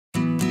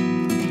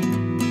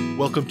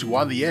Welcome to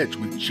On the Edge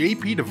with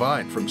JP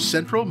Devine from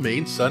Central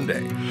Maine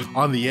Sunday.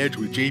 On the Edge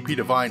with JP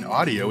Devine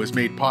audio is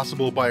made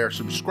possible by our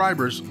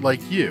subscribers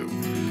like you.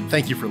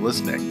 Thank you for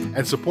listening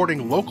and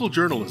supporting local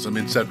journalism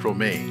in Central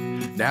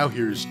Maine. Now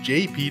here's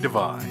JP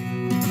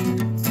Devine.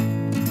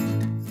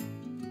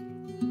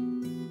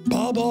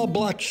 Baba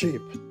Black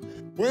Sheep.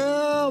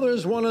 Well,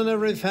 there's one in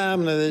every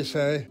family, they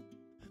say.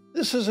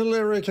 This is a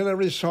lyric in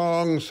every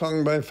song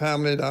sung by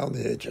family down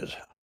the ages.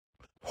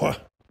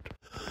 What?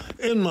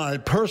 In my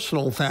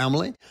personal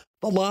family,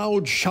 the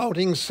loud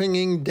shouting,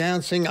 singing,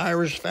 dancing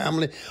Irish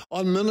family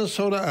on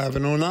Minnesota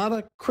Avenue, not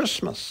at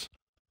Christmas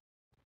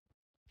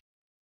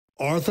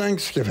or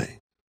Thanksgiving,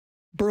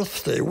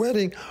 birthday,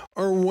 wedding,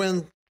 or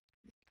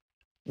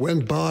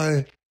went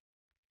by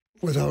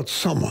without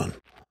someone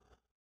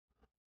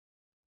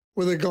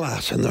with a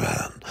glass in their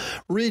hand,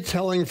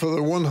 retelling for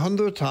the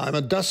 100th time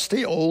a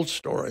dusty old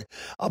story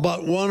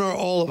about one or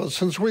all of us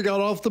since we got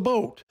off the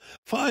boat.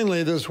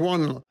 Finally, this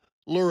one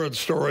lurid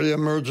story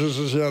emerges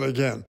as yet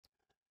again.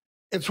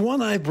 It's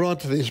one I brought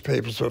to these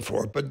papers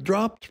before, but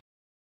dropped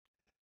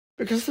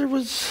because there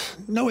was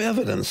no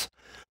evidence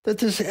that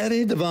this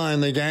Eddie Devine,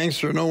 the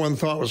gangster no one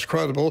thought was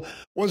credible,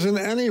 was in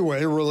any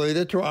way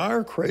related to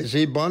our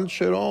crazy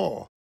bunch at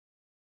all.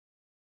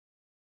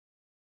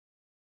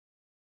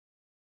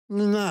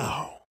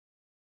 Now,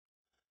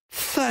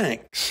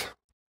 thanks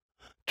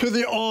to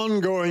the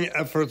ongoing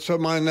efforts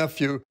of my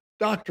nephew,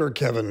 Dr.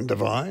 Kevin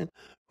Devine,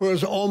 who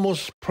has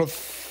almost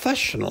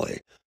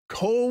professionally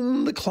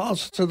combed the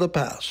closets of the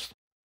past,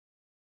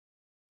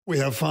 we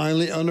have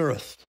finally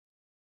unearthed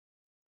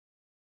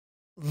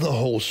the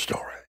whole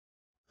story.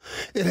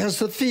 It has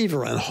the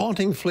fever and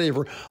haunting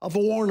flavor of a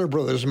Warner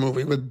Brothers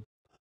movie with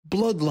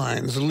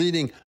bloodlines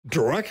leading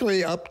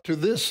directly up to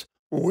this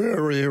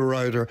wary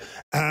writer,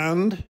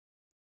 and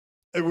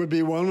it would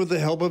be one with the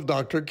help of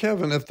Dr.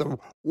 Kevin if the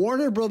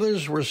Warner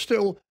Brothers were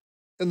still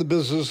in the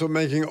business of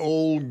making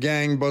old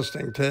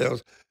gang-busting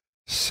tales.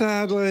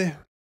 Sadly,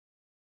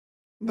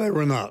 they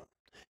were not.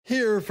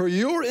 Here, for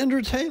your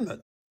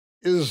entertainment,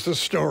 is the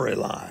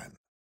storyline.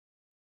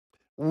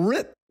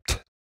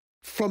 Ripped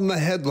from the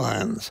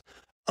headlines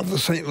of the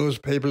St. Louis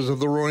papers of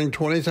the Roaring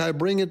 '20s, I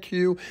bring it to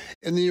you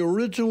in the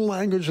original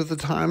language of the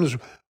times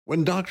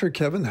when Dr.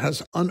 Kevin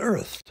has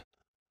unearthed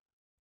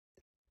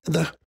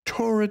the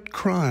torrid,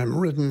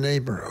 crime-ridden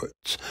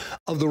neighborhoods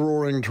of the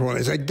Roaring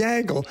 '20s, a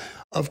gaggle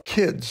of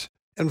kids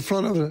in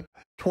front of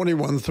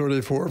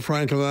 2134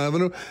 Franklin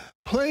Avenue,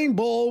 playing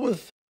ball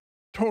with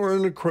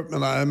torn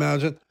equipment, I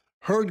imagine,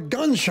 heard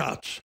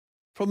gunshots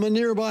from a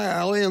nearby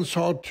alley and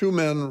saw two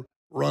men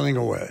running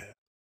away.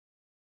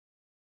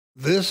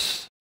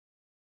 This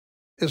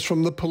is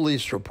from the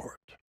police report,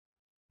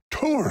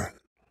 torn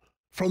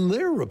from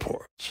their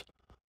reports,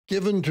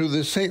 given to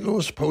the St.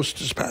 Louis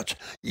Post-Dispatch.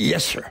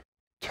 Yes, sir.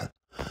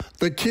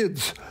 The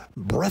kids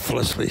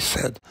breathlessly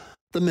said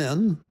the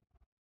men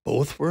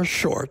both were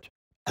short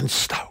and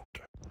stout.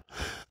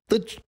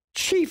 The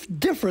chief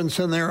difference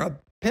in their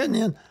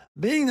opinion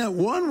being that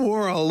one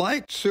wore a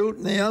light suit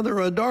and the other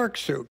a dark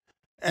suit.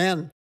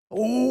 And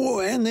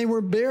they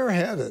were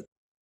bareheaded.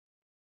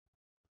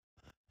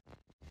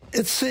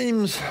 It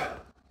seems...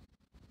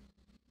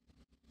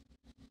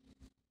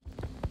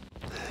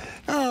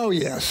 Oh,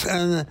 yes,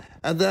 and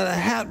that a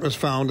hat was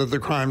found at the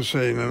crime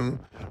scene, and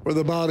where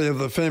the body of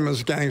the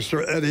famous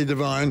gangster Eddie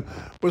Devine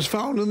was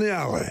found in the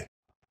alley.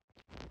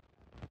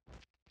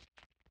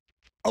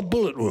 A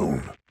bullet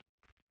wound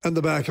in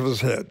the back of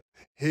his head.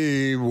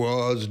 He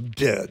was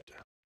dead.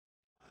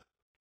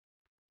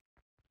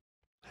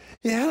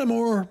 He had a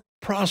more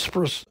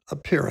prosperous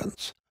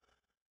appearance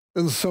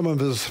than some of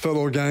his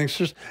fellow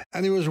gangsters,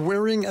 and he was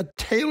wearing a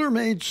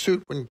tailor-made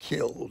suit when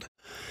killed.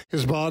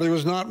 His body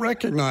was not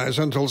recognized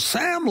until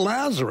Sam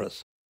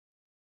Lazarus,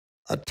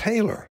 a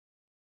tailor,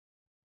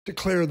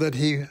 declared that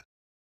he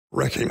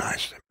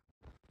recognized him.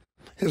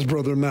 His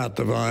brother Matt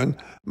Devine,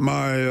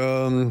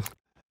 my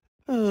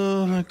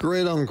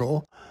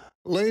great-uncle,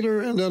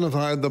 later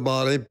identified the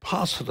body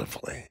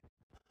positively.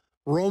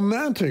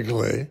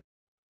 Romantically,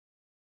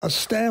 a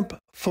stamp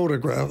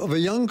photograph of a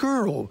young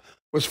girl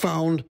was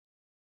found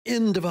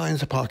in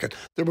Devine's pocket.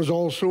 There was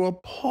also a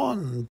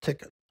pawn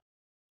ticket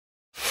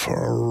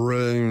for a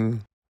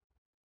ring.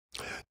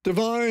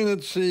 Devine,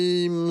 it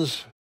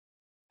seems,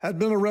 had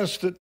been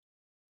arrested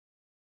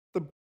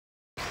the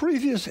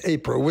previous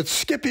April with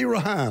Skippy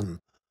Rahan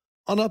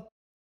on a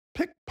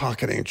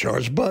pickpocketing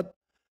charge, but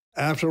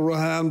after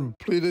Rahan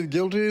pleaded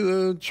guilty,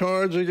 the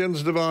charge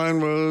against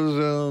Devine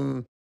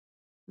was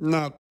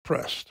not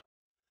pressed.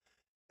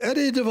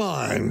 Eddie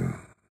Devine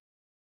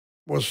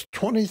was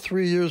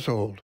 23 years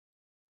old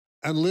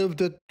and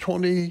lived at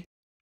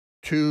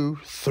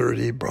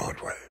 2230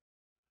 Broadway.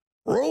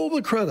 Roll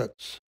the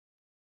credits.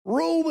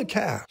 Roll the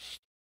cast.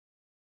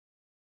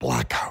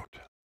 Blackout.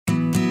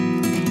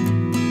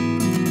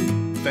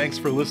 Thanks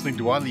for listening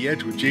to On the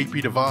Edge with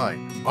JP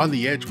Devine. On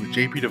the Edge with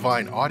JP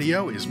Devine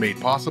audio is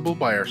made possible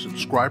by our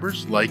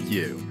subscribers like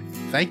you.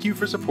 Thank you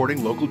for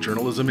supporting local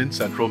journalism in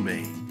Central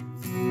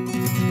Maine.